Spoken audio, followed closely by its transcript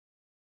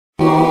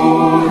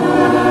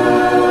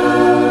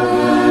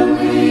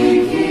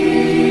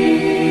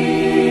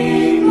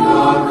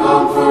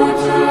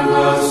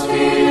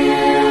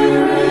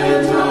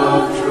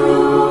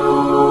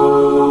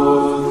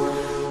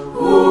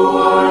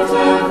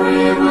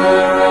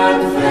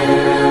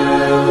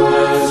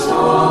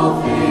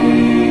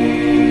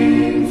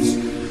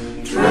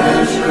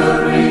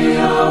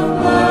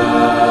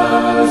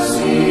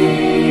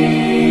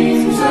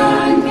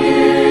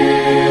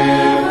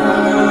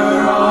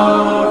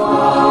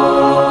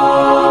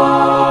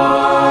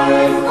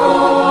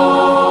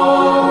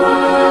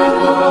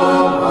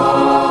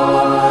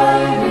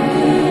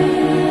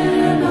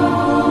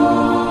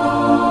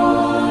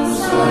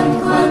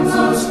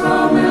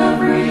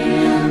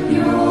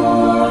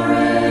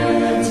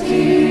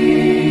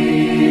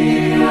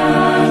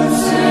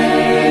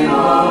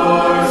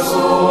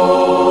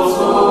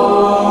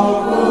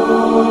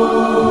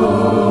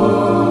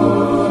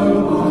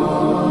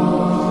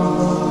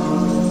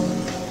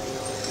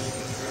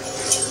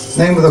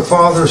In the name of the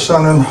Father,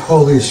 Son, and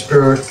Holy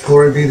Spirit.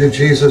 Glory be to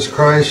Jesus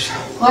Christ.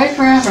 Glory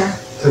forever.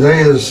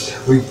 Today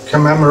we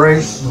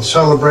commemorate and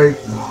celebrate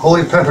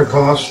Holy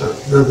Pentecost,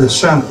 the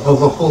descent of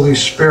the Holy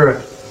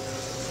Spirit.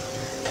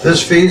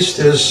 This feast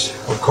is,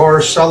 of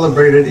course,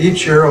 celebrated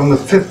each year on the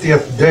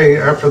 50th day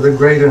after the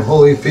great and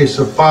holy feast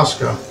of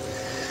Pascha,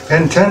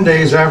 and 10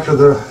 days after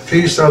the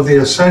feast of the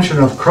Ascension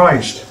of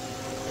Christ.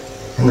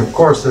 And of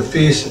course, the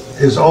feast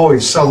is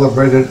always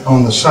celebrated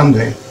on the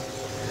Sunday.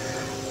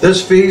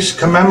 This feast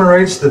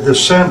commemorates the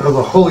descent of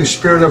the Holy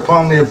Spirit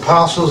upon the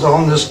apostles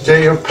on this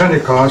day of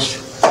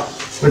Pentecost,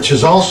 which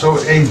is also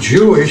a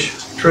Jewish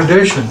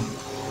tradition.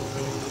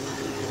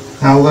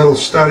 Now a little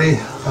study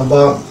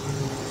about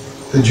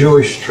the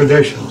Jewish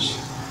traditions.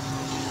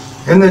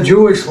 In the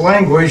Jewish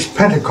language,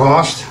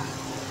 Pentecost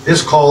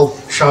is called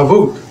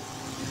Shavuot,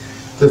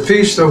 the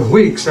Feast of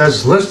Weeks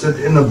as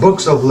listed in the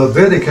books of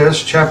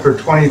Leviticus chapter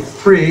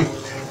 23,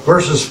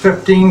 verses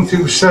 15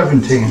 through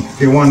 17, if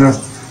you want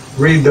to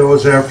read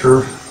those after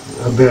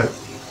a bit.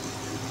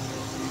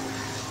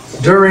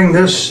 During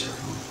this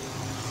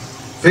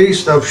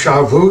Feast of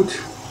Shavuot,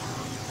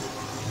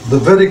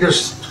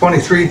 Leviticus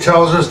 23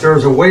 tells us there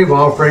is a wave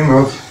offering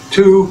of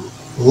 2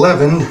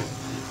 leavened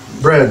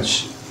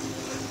breads.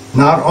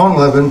 Not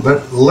unleavened,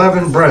 but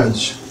leavened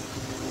breads.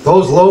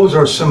 Those loaves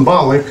are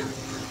symbolic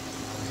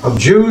of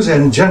Jews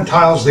and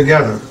Gentiles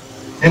together.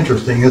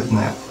 Interesting, isn't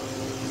that?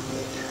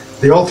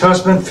 The Old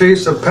Testament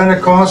Feast of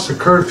Pentecost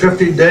occurred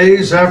 50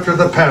 days after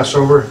the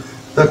Passover,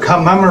 the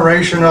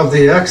commemoration of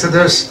the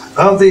exodus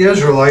of the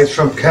Israelites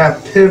from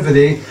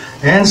captivity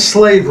and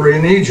slavery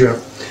in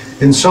Egypt,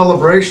 in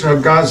celebration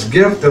of God's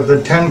gift of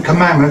the 10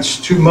 Commandments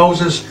to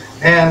Moses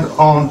and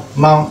on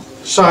Mount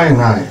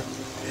Sinai.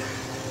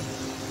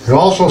 It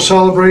also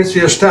celebrates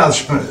the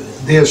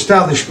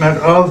establishment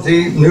of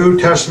the New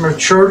Testament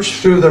church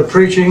through the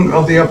preaching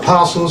of the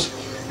apostles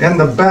and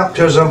the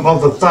baptism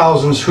of the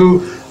thousands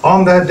who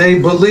on that day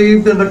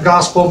believed in the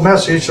gospel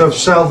message of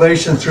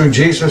salvation through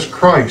Jesus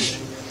Christ.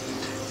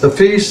 The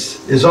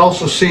feast is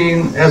also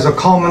seen as a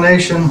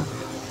culmination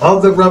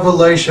of the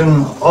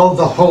revelation of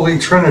the Holy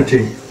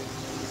Trinity.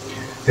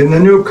 In the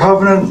new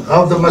covenant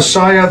of the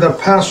Messiah, the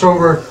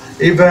Passover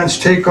events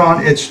take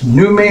on its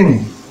new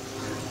meaning.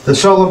 The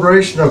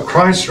celebration of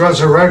Christ's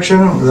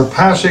resurrection, the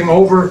passing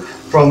over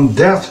from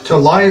death to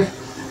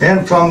life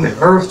and from the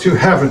earth to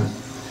heaven,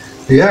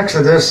 the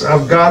exodus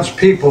of God's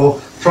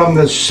people from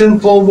the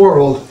sinful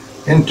world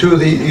into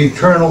the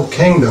eternal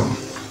kingdom.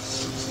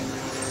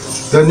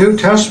 The New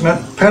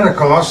Testament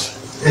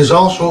Pentecost is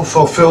also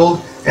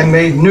fulfilled and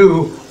made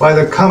new by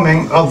the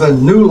coming of the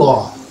new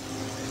law,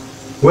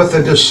 with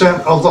the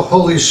descent of the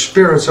Holy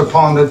Spirit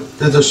upon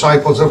the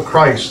disciples of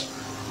Christ,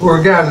 who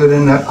were gathered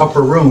in that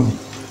upper room.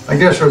 I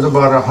guess there's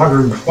about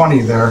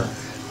 120 there,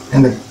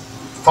 and the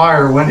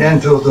fire went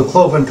into the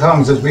cloven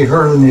tongues, as we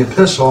heard in the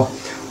epistle,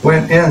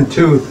 went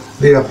into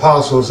the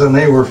apostles, and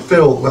they were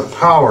filled with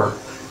power.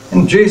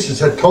 And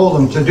Jesus had told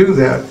them to do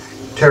that,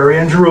 tarry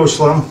in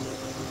Jerusalem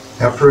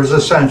after his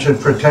ascension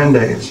for 10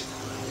 days.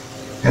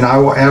 And I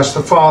will ask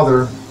the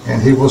Father,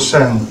 and he will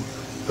send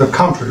the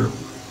Comforter,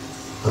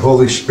 the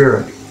Holy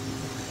Spirit.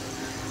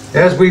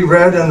 As we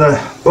read in the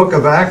book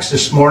of Acts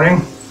this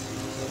morning,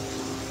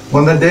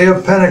 when the day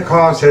of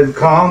Pentecost had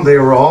come, they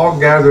were all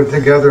gathered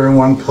together in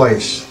one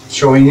place,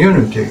 showing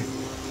unity.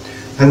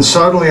 And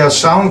suddenly a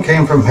sound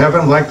came from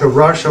heaven like the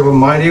rush of a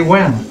mighty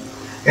wind,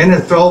 and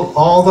it filled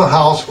all the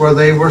house where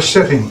they were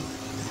sitting.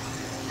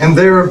 And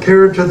there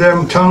appeared to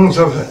them tongues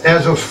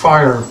as of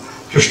fire,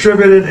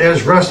 distributed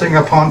as resting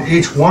upon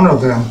each one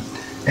of them,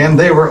 and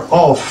they were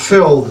all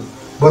filled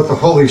with the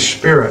Holy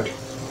Spirit.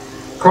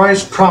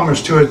 Christ's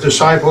promise to his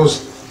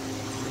disciples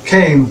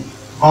came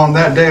on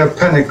that day of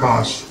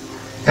Pentecost,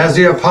 as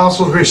the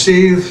apostles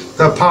received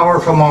the power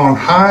from on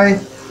high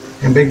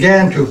and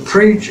began to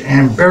preach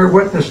and bear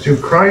witness to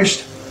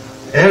Christ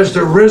as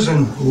the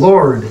risen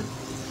Lord,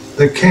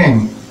 the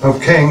King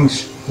of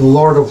Kings, the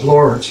Lord of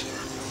Lords.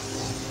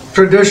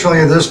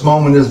 Traditionally, this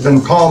moment has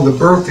been called the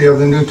birthday of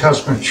the New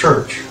Testament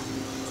church.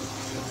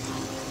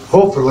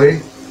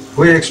 Hopefully,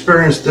 we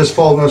experience this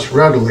fullness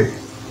readily,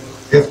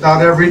 if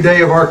not every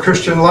day of our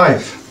Christian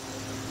life.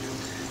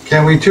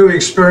 Can we too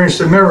experience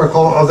the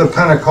miracle of the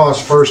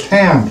Pentecost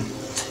firsthand?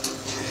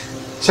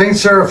 St.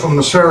 Seraphim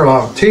of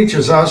Sarov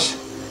teaches us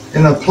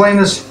in the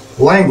plainest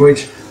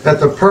language that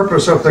the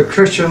purpose of the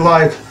Christian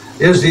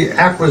life is the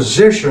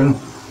acquisition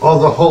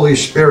of the Holy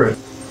Spirit.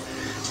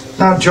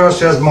 Not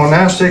just as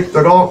monastic,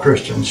 but all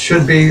Christians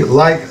should be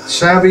like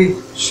savvy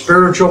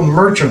spiritual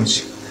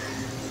merchants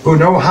who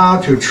know how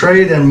to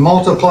trade and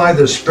multiply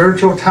the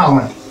spiritual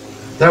talent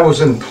that was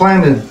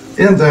implanted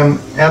in them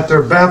at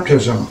their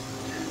baptism,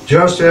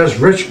 just as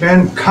rich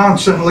men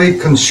constantly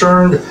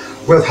concerned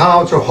with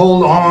how to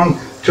hold on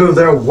to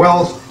their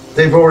wealth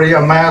they've already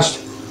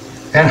amassed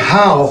and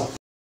how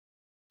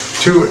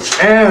to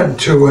add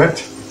to it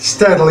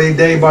steadily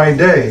day by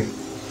day,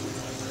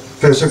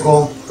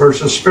 physical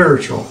versus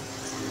spiritual.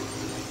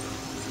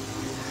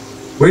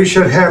 We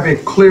should have a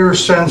clear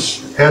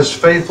sense as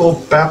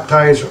faithful,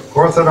 baptized,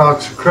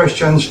 Orthodox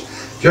Christians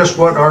just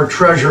what our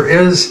treasure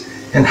is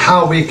and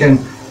how we can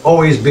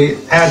always be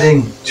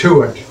adding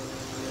to it.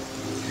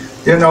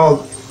 You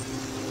know,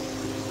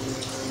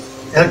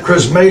 at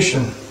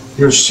chrismation,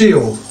 you're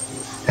sealed.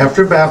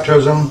 After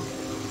baptism,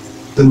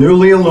 the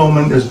newly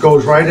illumined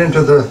goes right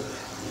into the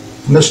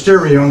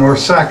mysterium or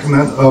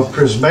sacrament of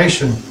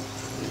chrismation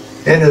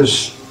and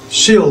is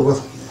sealed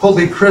with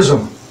holy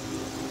chrism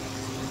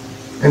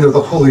into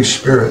the Holy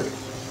Spirit.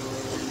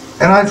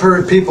 And I've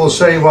heard people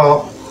say,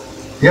 well,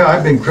 yeah,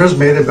 I've been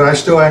chrismated, but I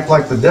still act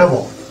like the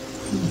devil.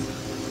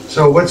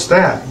 So what's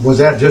that? Was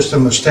that just a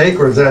mistake,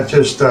 or is that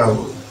just,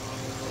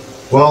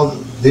 well,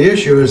 the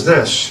issue is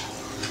this.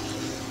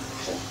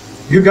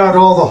 You got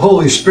all the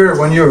Holy Spirit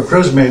when you were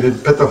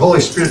chrismated, but the Holy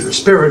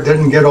Spirit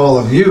didn't get all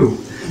of you.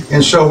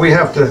 And so we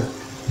have to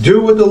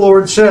do what the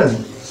Lord said.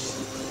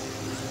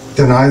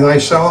 Deny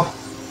thyself,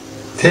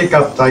 take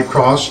up thy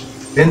cross,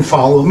 and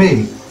follow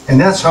me. And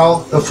that's how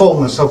the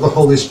fullness of the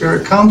Holy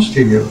Spirit comes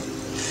to you.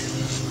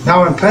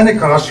 Now in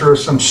Pentecost, there are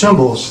some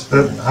symbols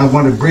that I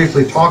want to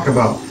briefly talk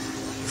about.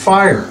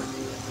 Fire,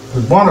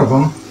 one of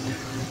them,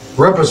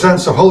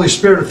 represents the Holy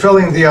Spirit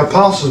filling the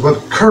apostles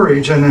with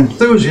courage and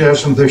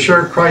enthusiasm to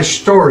share Christ's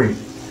story.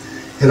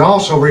 It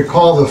also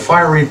recalled the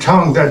fiery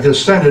tongue that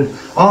descended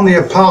on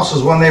the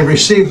apostles when they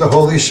received the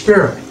Holy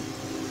Spirit.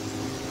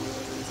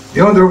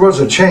 You know, there was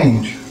a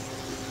change.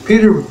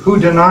 Peter, who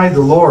denied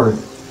the Lord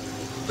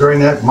during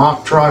that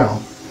mock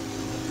trial,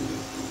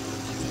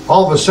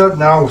 all of a sudden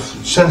now,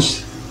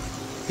 since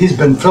he's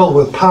been filled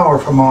with power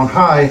from on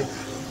high,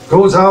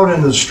 goes out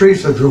in the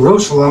streets of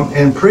Jerusalem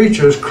and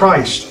preaches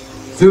Christ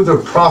through the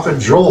prophet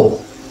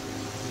Joel.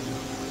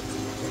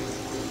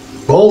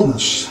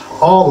 Boldness,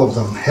 all of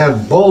them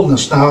had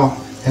boldness now,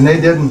 and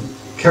they didn't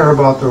care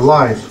about their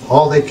life.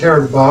 All they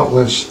cared about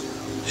was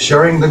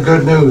sharing the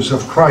good news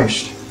of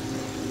Christ.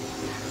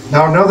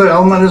 Now another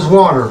element is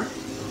water.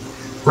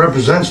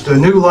 Represents the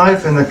new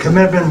life and the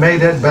commitment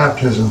made at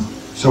baptism.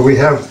 So we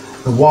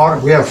have the water,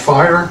 we have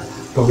fire,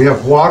 but we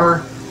have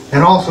water,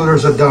 and also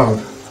there's a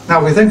dove.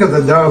 Now we think of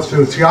the dove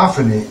through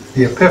theophany,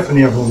 the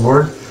epiphany of the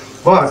Lord,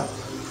 but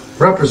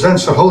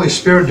represents the Holy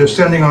Spirit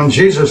descending on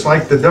Jesus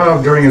like the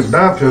dove during his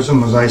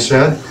baptism, as I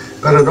said,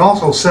 but it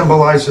also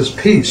symbolizes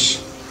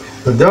peace.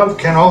 The dove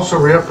can also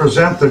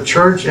represent the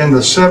church and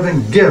the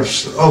 7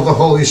 gifts of the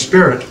Holy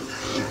Spirit.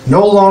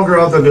 No longer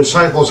are the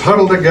disciples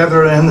huddled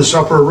together in this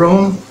upper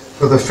room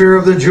for the fear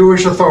of the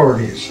Jewish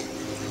authorities,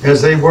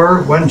 as they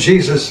were when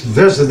Jesus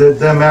visited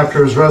them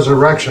after his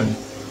resurrection,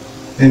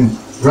 in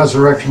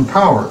resurrection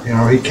power. You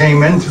know, he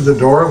came in through the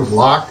door, it was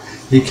locked,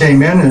 he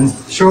came in and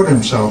showed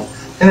himself.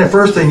 And the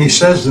first thing he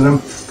says to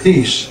them,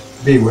 peace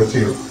be with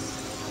you.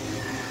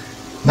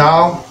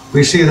 Now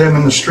we see them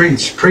in the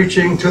streets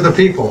preaching to the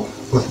people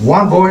with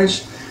one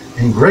voice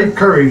and great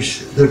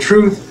courage the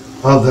truth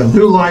of the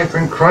new life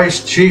in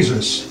Christ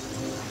Jesus.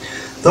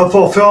 The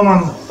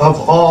fulfillment of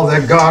all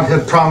that God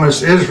had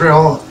promised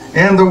Israel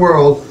and the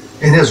world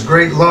in his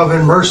great love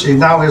and mercy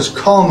now is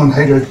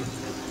culminated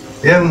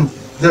in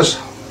this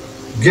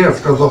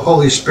gift of the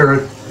Holy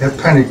Spirit at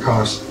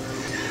Pentecost.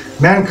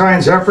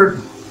 Mankind's effort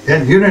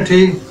at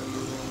unity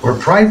were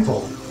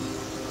prideful.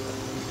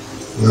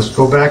 Let's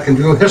go back and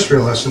do a history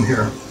lesson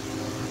here.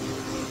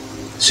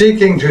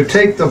 Seeking to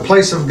take the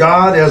place of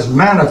God as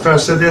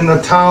manifested in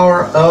the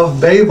Tower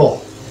of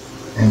Babel.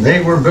 And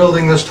they were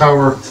building this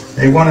tower.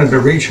 They wanted to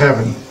reach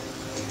heaven.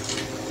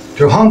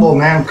 To humble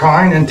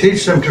mankind and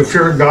teach them to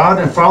fear God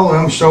and follow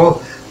him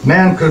so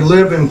man could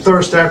live and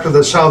thirst after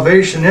the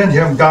salvation in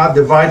him, God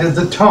divided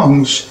the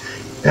tongues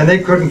and they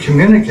couldn't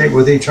communicate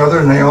with each other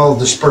and they all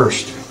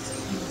dispersed.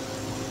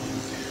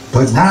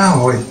 But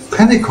now at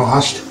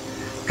Pentecost,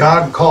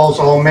 God calls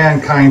all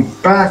mankind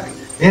back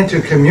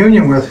into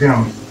communion with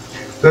him.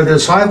 The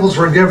disciples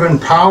were given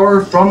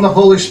power from the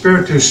Holy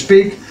Spirit to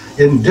speak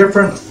in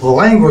different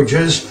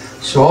languages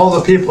so all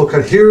the people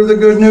could hear the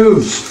good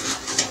news.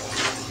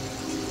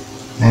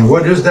 And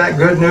what is that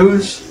good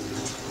news?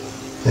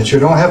 That you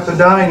don't have to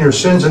die in your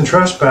sins and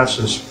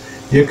trespasses.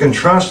 You can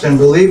trust and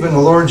believe in the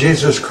Lord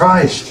Jesus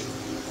Christ.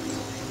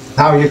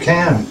 Now you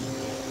can.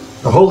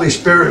 the Holy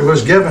Spirit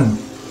was given.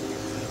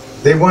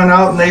 They went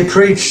out and they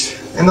preached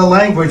in the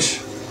language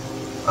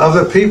of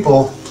the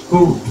people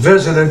who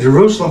visited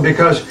Jerusalem,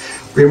 because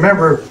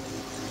remember,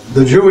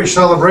 the Jewish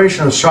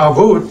celebration of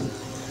Shavuot,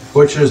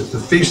 which is the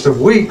Feast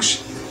of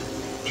Weeks,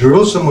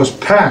 Jerusalem was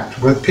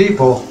packed with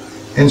people,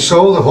 and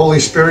so the Holy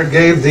Spirit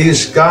gave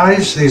these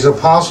guys, these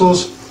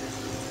apostles,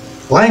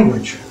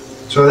 language,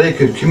 so they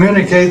could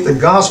communicate the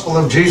gospel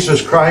of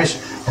Jesus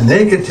Christ, and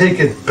they could take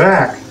it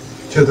back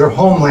to their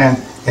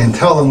homeland and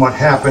tell them what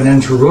happened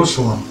in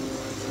Jerusalem.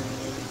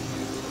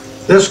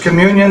 This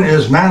communion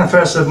is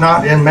manifested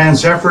not in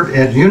man's effort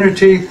at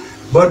unity,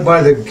 but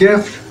by the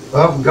gift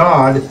of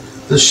God,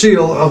 the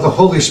seal of the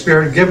Holy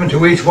Spirit given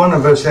to each one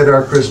of us at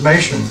our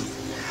chrismation.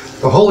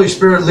 The Holy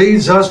Spirit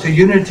leads us to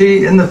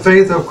unity in the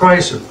faith of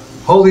Christ's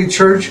holy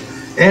church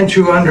and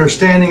to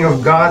understanding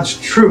of God's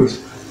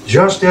truth,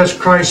 just as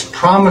Christ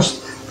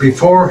promised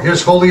before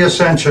his holy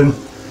ascension.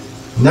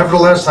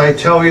 Nevertheless, I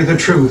tell you the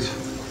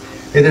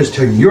truth. It is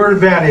to your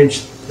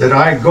advantage that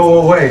I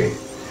go away.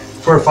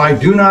 For if I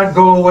do not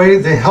go away,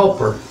 the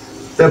Helper,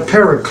 the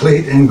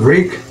Paraclete in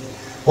Greek,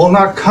 will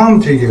not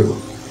come to you.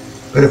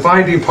 But if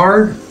I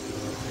depart,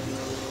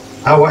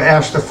 I will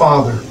ask the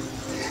Father,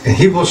 and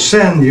he will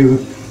send you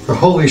the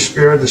Holy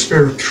Spirit, the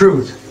Spirit of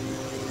truth,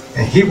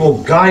 and he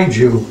will guide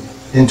you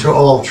into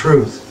all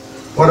truth.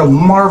 What a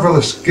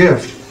marvelous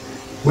gift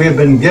we have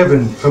been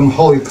given from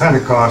Holy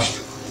Pentecost.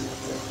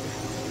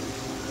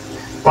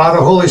 By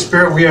the Holy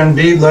Spirit, we are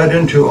indeed led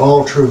into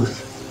all truth.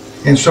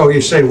 And so you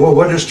say, well,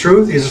 what is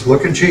truth? You just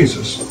look at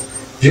Jesus.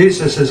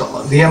 Jesus is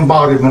the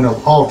embodiment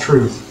of all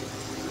truth.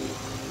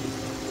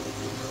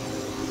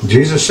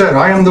 Jesus said,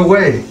 I am the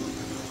way,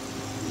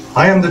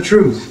 I am the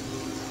truth,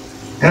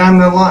 and I'm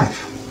the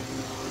life.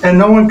 And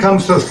no one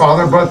comes to the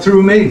Father but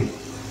through me.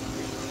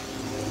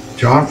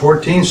 John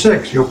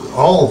 14:6.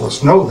 All of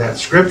us know that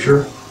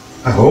scripture,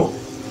 I hope.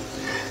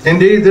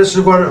 Indeed, this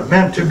is what it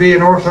meant to be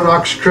an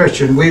Orthodox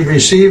Christian. We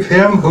receive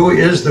him who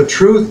is the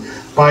truth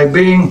by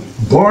being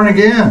born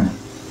again,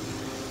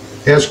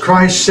 as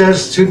Christ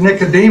says to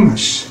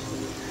Nicodemus,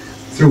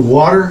 through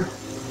water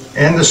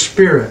and the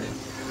Spirit,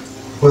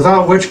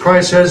 without which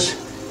Christ says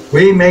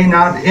we may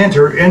not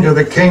enter into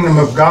the kingdom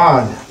of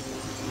God.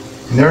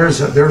 And there's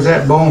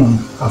that bone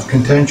of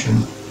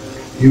contention.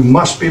 You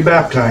must be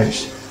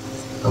baptized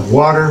of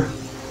water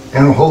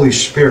and the Holy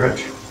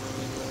Spirit.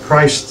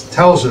 Christ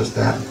tells us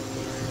that.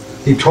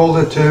 He told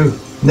it to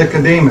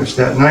Nicodemus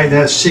that night in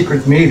that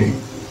secret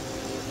meeting.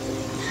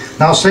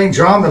 Now St.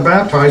 John the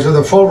Baptizer,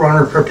 the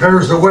forerunner,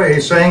 prepares the way,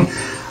 saying,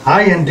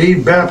 I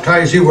indeed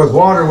baptize you with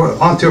water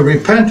unto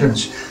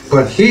repentance,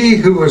 but he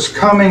who is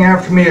coming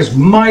after me is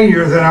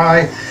mightier than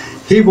I.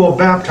 He will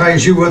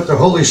baptize you with the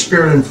Holy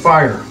Spirit and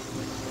fire.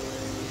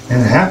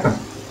 And it happened.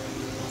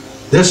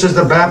 This is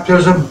the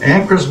baptism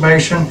and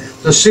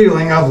chrismation, the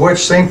sealing of which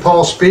St.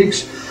 Paul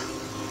speaks,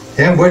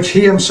 and which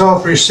he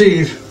himself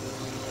received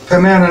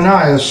from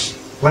Ananias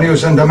when he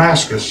was in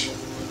Damascus.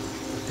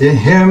 In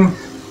him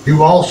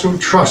you also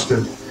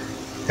trusted,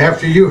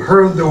 after you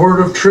heard the word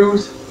of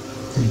truth,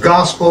 the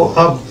gospel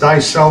of thy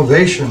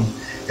salvation,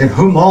 in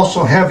whom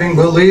also having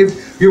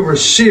believed, you were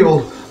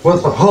sealed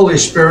with the Holy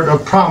Spirit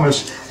of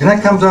promise. And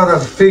that comes out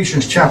of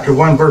Ephesians chapter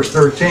 1, verse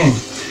 13.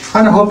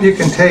 And I hope you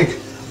can take,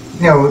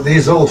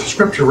 these little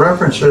scripture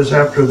references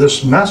after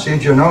this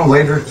message,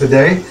 later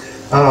today.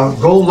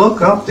 Go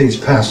look up these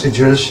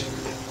passages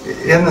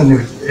in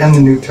the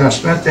New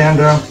Testament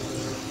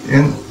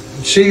and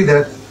see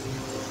that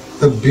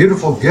the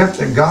beautiful gift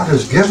that God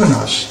has given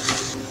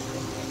us.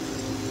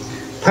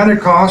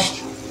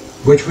 Pentecost,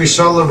 which we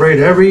celebrate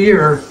every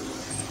year,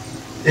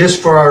 is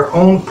for our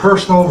own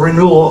personal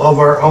renewal of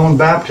our own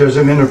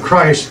baptism into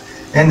Christ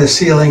and the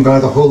sealing by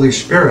the Holy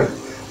Spirit.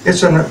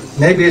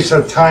 Maybe it's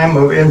a time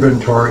of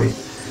inventory.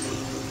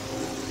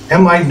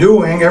 Am I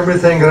doing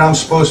everything that I'm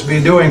supposed to be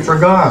doing for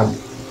God?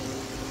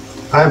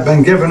 I've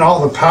been given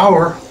all the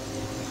power,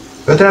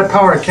 but that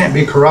power can't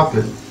be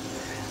corrupted.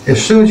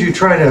 As soon as you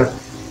try to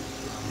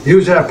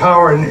use that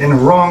power in a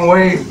wrong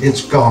way,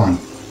 it's gone.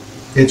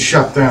 It's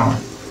shut down.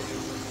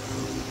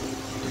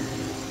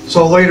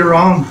 So later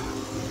on,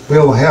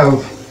 we'll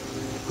have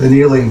the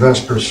kneeling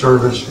Vespers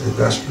service,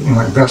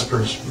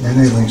 Vespers and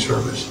kneeling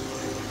service.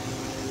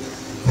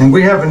 And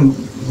we haven't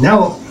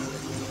knelt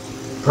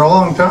for a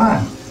long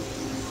time.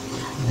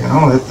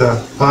 At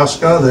the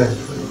Pascha, that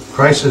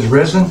Christ is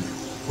risen,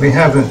 we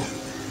haven't.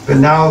 But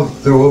now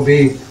there will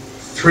be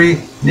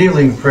 3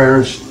 kneeling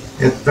prayers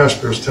at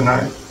Vespers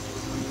tonight.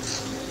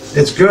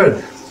 It's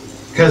good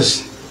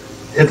because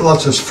it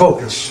lets us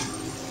focus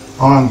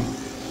on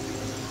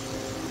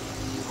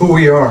who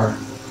we are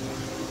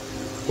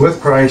with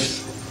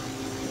Christ,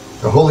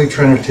 the Holy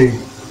Trinity.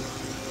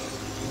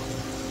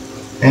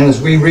 And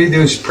as we read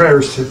these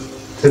prayers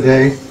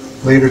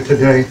later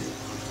today,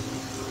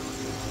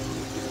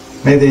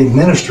 may they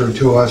minister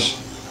to us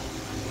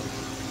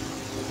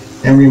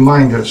and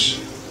remind us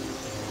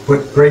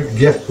what great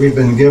gift we've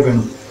been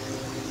given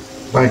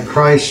by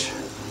Christ,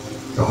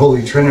 the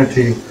Holy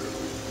Trinity,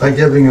 by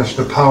giving us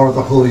the power of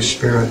the Holy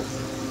Spirit.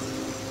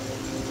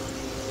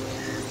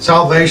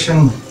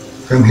 Salvation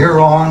from here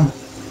on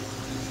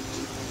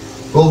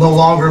will no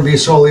longer be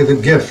solely the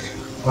gift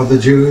of the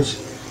Jews.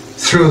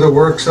 Through the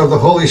works of the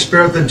Holy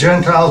Spirit, the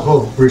Gentiles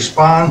will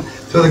respond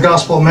to the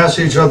gospel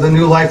message of the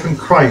new life in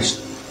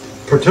Christ,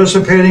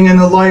 participating in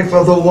the life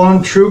of the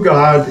one true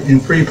God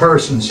in three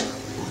persons.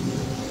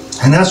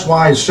 And that's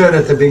why I said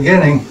at the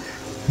beginning,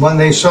 when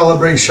they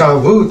celebrate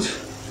Shavuot,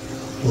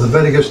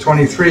 Leviticus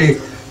 23,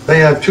 they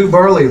have 2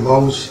 barley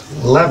loaves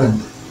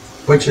leavened,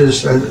 which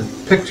is a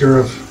picture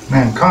of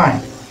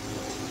mankind.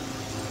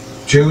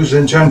 Jews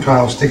and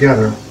Gentiles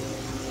together,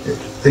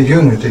 the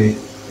unity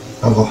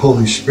of the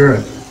Holy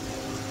Spirit.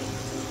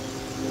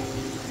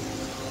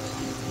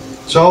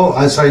 So,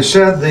 as I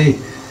said, the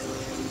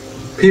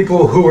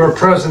people who were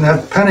present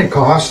at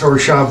Pentecost or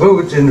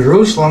Shavuot in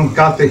Jerusalem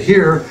got to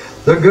hear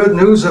the good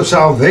news of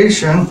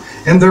salvation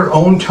in their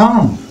own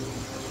tongue.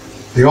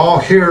 They all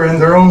hear in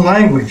their own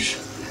language.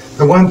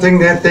 The one thing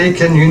that they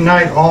can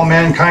unite all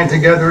mankind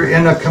together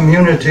in a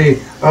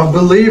community of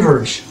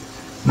believers,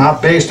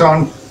 not based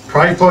on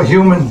prideful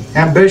human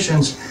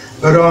ambitions,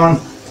 but on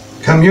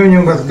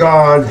communion with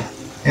God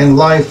and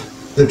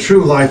life, the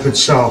true life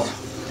itself.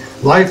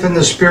 Life in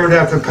the Spirit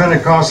after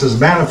Pentecost is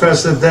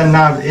manifested then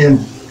not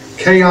in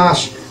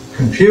chaos,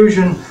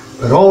 confusion,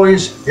 but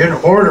always in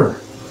order.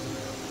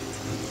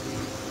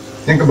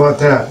 Think about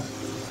that.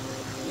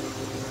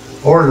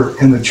 Order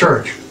in the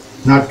church,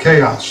 not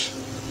chaos.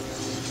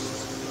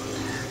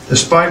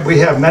 Despite we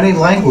have many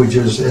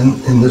languages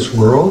in this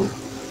world,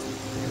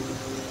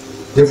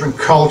 different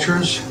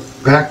cultures,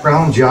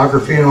 background,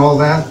 geography, and all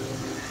that,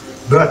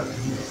 but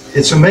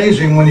it's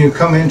amazing when you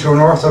come into an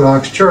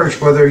Orthodox church,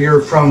 whether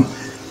you're from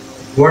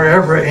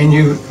wherever and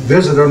you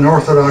visit an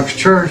Orthodox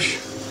church,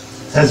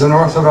 as an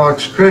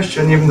Orthodox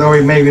Christian, even though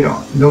you maybe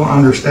don't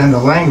understand the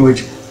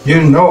language,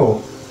 you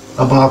know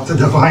about the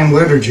divine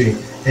liturgy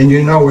and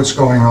you know what's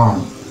going on.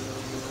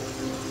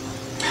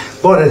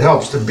 But it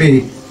helps to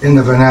be in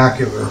the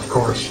vernacular, of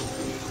course.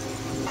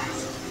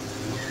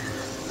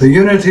 The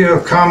unity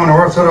of common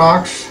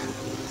Orthodox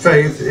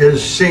faith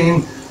is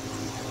seen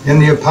in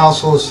the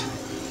apostles'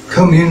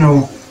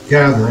 communal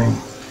gathering.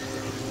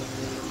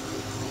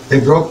 They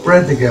broke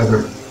bread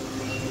together.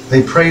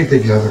 They prayed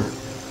together.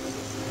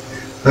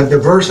 The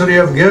diversity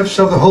of gifts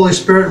of the Holy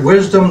Spirit,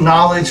 wisdom,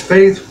 knowledge,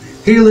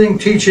 faith, healing,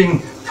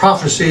 teaching,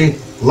 prophecy,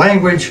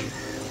 language,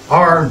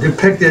 are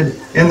depicted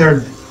in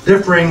their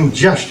differing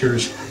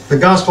gestures. The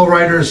gospel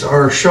writers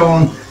are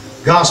shown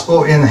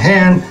gospel in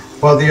hand,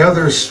 while the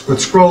others with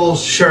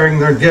scrolls sharing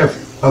their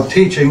gift of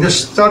teaching.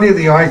 Just study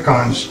the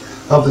icons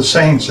of the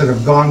saints that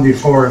have gone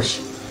before us.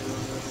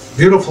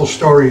 Beautiful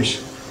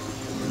stories,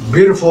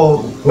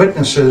 beautiful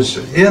witnesses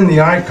in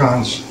the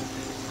icons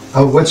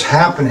of what's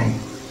happening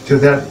to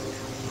that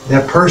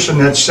person,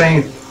 that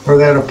saint, or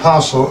that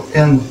apostle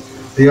in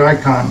the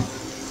icon.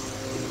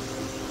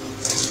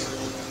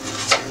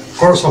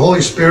 Of course, the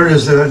Holy Spirit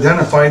is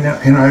identified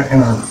in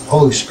our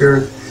Holy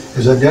Spirit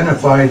is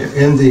identified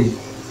in the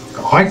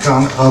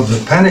icon of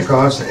the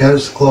Pentecost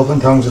as cloven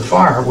tongues of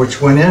fire,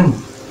 which went in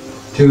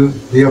to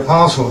the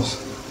apostles.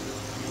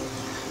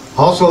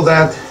 Also,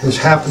 that has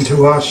happened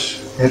to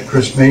us at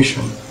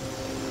Chrismation.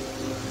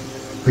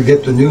 We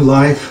get the new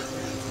life,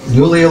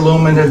 newly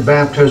illuminated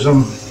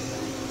baptism,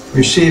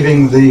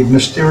 receiving the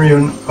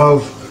mysterium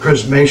of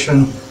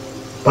Chrismation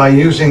by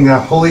using the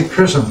holy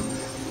chrism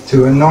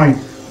to anoint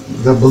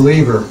the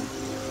believer,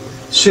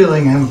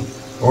 sealing him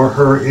or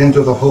her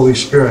into the Holy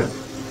Spirit.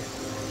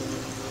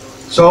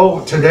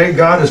 So today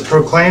God is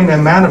proclaimed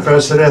and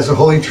manifested as the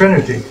Holy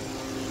Trinity,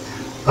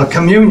 a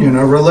communion,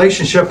 a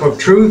relationship of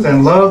truth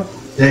and love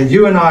that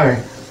you and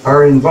I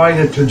are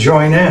invited to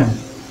join in.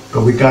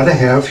 But we got to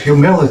have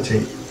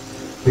humility.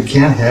 We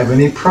can't have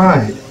any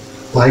pride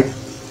like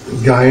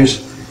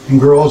guys and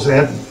girls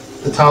at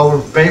the Tower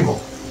of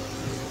Babel.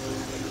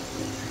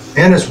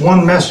 And it's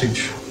one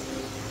message.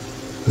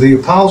 The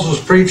apostles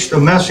preached the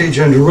message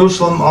in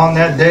Jerusalem on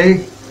that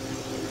day,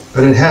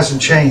 but it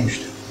hasn't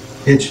changed.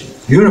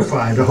 It's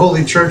unified. The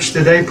Holy Church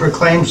today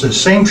proclaims the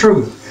same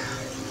truth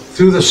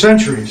through the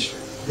centuries.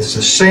 It's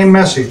the same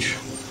message.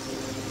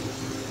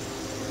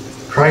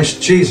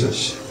 Christ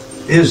Jesus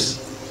is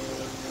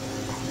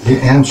the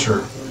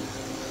answer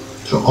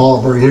to all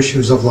of our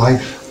issues of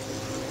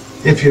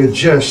life. If you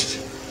just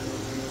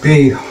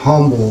be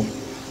humble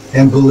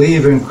and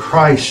believe in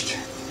Christ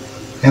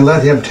and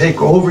let Him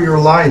take over your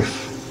life,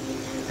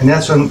 and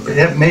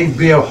it may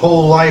be a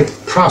whole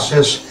life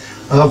process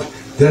of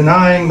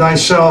denying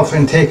thyself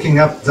and taking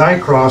up thy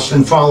cross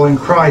and following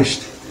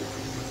Christ.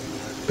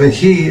 But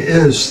He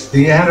is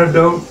the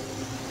antidote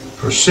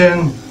for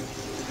sin.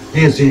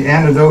 He is the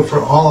antidote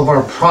for all of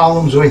our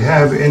problems we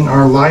have in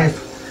our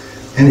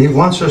life. And He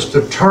wants us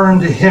to turn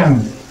to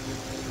Him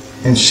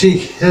and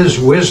seek His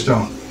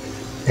wisdom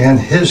and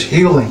His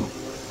healing.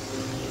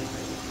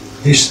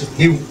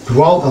 He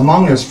dwelt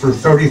among us for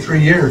 33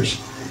 years,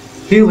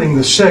 healing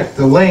the sick,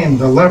 the lame,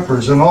 the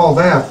lepers, and all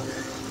that.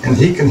 And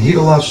He can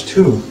heal us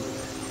too,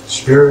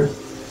 spirit,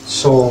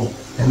 soul,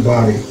 and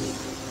body.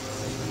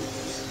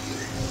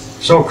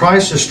 So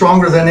Christ is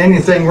stronger than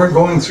anything we're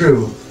going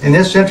through. And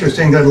it's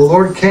interesting that the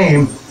Lord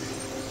came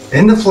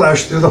in the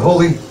flesh through the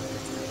Holy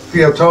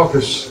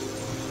Theotokos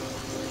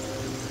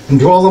and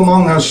dwelled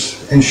among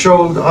us and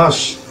showed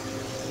us,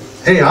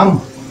 hey,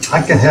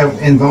 I can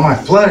have in my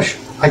flesh,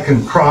 I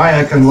can cry,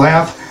 I can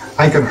laugh,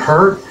 I can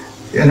hurt,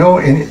 you know,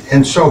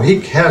 and so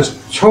he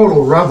has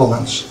total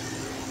relevance.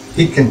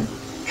 He can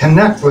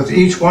connect with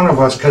each one of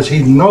us because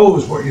he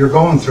knows what you're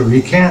going through.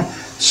 He can't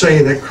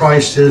say that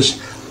Christ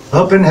is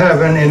up in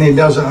heaven and he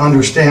doesn't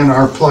understand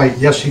our plight.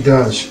 Yes, he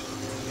does.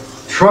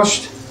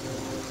 Trust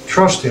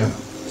him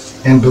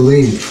and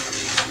believe.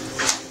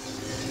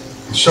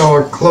 So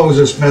I'll close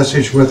this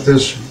message with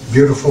this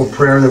beautiful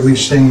prayer that we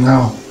sing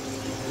now.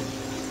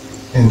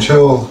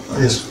 Until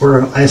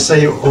I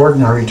say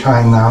ordinary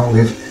time now.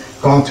 We've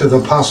gone through the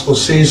Apostle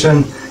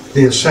season,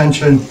 the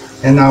Ascension,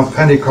 and now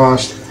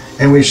Pentecost.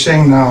 And we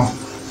sing now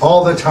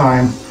all the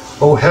time,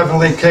 O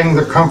Heavenly King,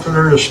 the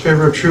Comforter, the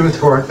Spirit of Truth,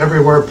 who art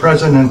everywhere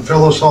present and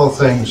fill us all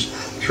things,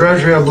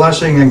 treasury of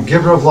blessing and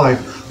giver of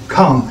life,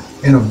 come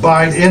and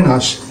abide in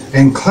us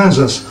and cleanse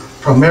us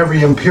from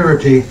every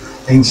impurity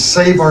and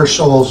save our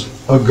souls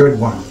a good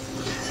one.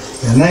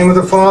 In the name of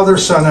the Father,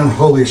 Son, and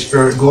Holy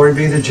Spirit, glory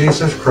be to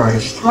Jesus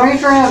Christ. Glory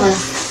forever.